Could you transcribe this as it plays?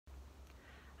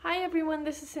Hi everyone,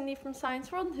 this is Cindy from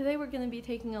Science World, and today we're going to be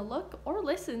taking a look or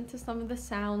listen to some of the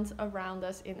sounds around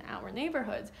us in our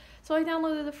neighborhoods. So I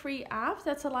downloaded a free app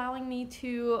that's allowing me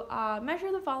to measure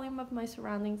the volume of my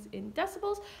surroundings in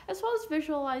decibels, as well as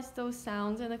visualize those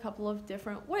sounds in a couple of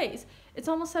different ways. It's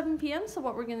almost 7 p.m., so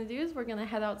what we're going to do is we're going to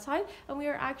head outside, and we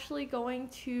are actually going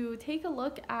to take a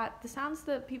look at the sounds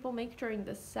that people make during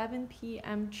the 7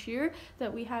 p.m. cheer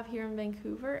that we have here in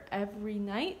Vancouver every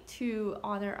night to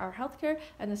honor our healthcare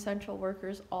and essential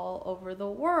workers all over the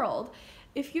world.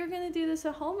 If you're going to do this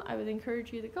at home, I would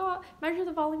encourage you to go out, measure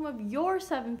the volume of your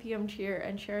 7 p.m. cheer,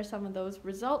 and share some of those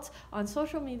results on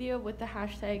social media with the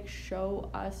hashtag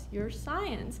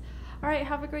 #ShowUsYourScience. All right,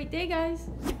 have a great day,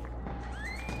 guys.